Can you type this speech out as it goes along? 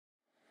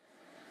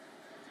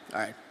All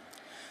right.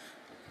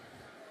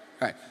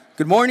 All right.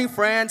 Good morning,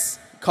 friends,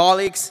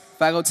 colleagues,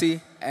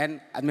 faculty,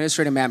 and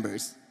administrative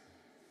members.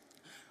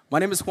 My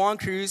name is Juan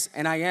Cruz,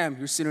 and I am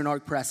your student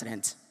org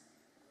president.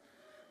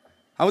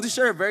 I want to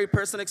share a very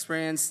personal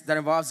experience that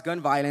involves gun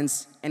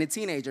violence and a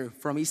teenager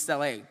from East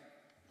LA.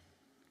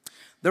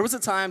 There was a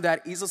time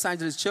that East Los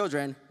Angeles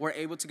children were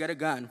able to get a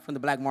gun from the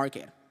black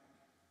market.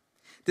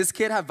 This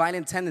kid had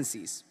violent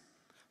tendencies,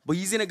 but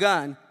using a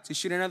gun to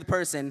shoot another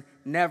person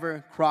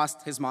never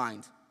crossed his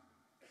mind.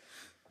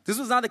 This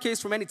was not the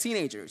case for many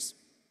teenagers.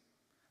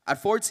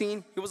 At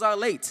 14, he was out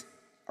late,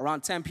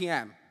 around 10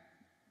 p.m.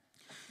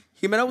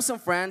 He met up with some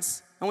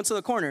friends and went to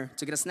the corner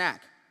to get a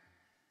snack.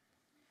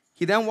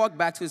 He then walked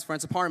back to his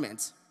friend's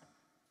apartment.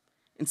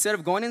 Instead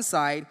of going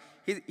inside,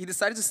 he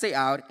decided to stay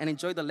out and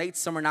enjoy the late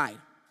summer night.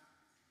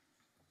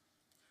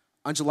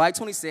 On July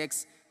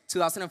 26,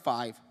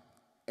 2005,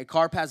 a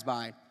car passed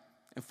by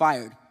and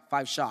fired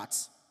 5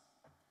 shots.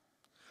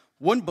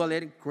 1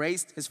 bullet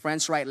grazed his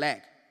friend's right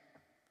leg.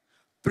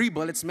 3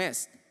 bullets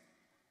missed.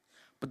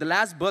 But the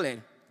last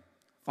bullet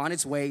found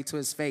its way to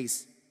his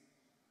face.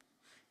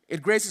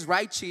 It grazed his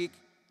right cheek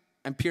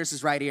and pierced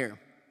his right ear.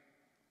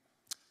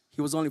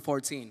 He was only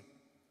 14.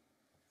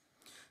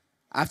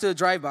 After the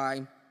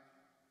drive-by,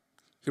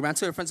 he ran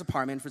to a friend's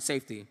apartment for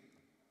safety.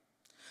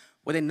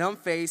 With a numb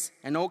face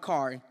and no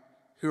car,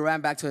 he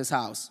ran back to his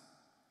house.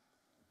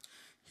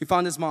 He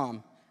found his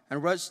mom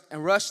and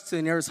rushed to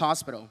the nearest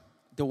hospital,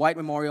 the White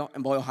Memorial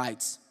in Boyle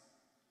Heights.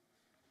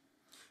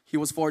 He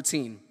was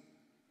 14.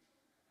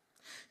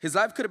 His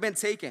life could have been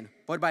taken,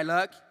 but by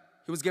luck,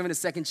 he was given a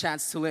second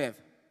chance to live.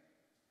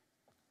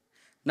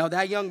 Now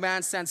that young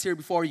man stands here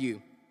before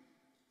you.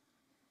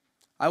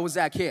 I was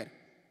that kid.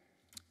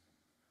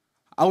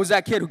 I was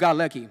that kid who got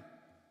lucky.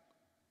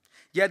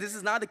 Yet this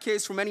is not the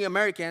case for many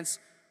Americans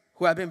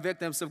who have been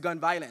victims of gun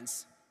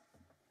violence.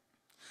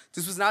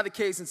 This was not the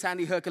case in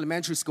Sandy Hook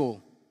Elementary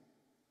School.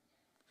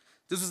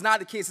 This was not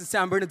the case in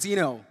San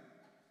Bernardino.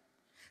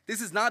 This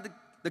is not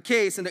the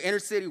case in the inner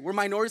city where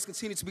minorities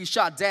continue to be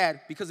shot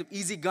dead because of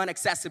easy gun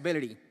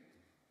accessibility.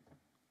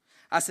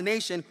 As a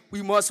nation,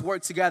 we must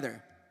work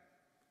together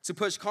to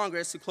push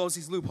Congress to close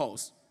these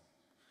loopholes.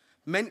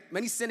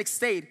 Many cynics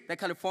state that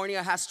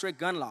California has strict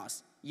gun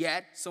laws,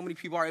 yet so many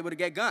people are able to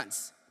get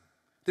guns.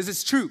 This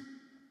is true.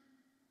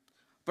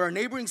 But our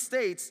neighboring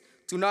states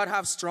do not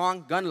have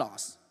strong gun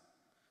laws.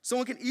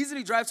 Someone can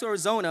easily drive to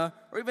Arizona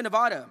or even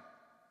Nevada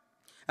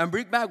and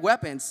bring back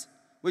weapons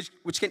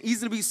which can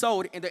easily be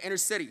sold in the inner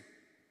city.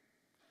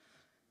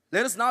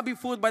 Let us not be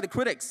fooled by the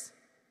critics,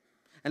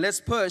 and let's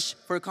push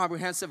for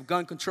comprehensive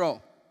gun control.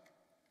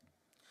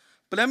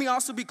 But let me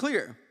also be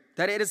clear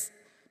that it is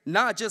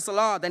not just a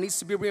law that needs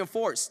to be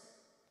reinforced.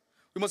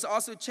 We must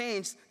also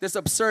change this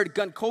absurd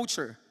gun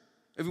culture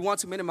if we want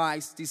to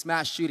minimize these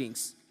mass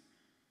shootings.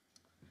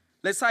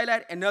 Let's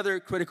highlight another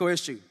critical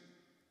issue.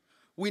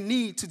 We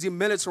need to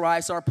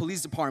demilitarize our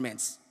police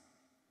departments.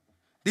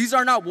 These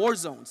are not war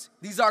zones.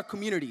 These are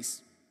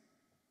communities.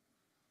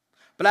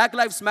 Black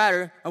lives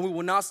matter, and we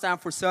will not stand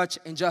for such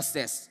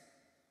injustice.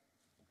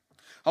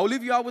 I will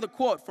leave you out with a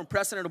quote from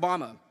President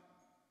Obama.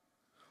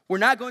 We're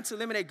not going to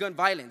eliminate gun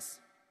violence,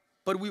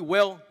 but we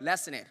will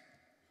lessen it.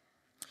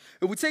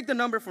 If we take the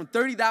number from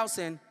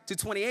 30,000 to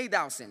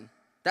 28,000,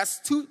 that's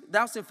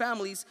 2,000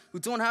 families who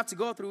don't have to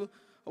go through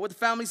what the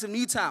families of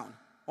Newtown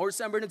or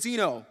San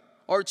Bernardino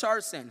or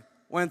Charleston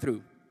went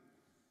through.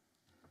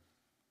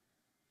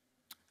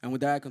 And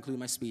with that, I conclude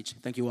my speech.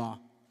 Thank you all.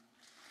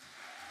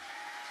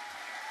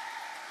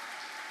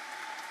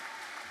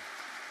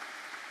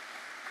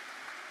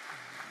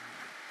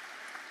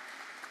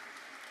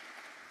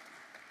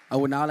 I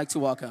would now like to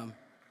welcome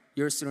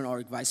your student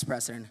org Vice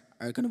President,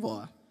 Erica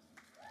Novoa.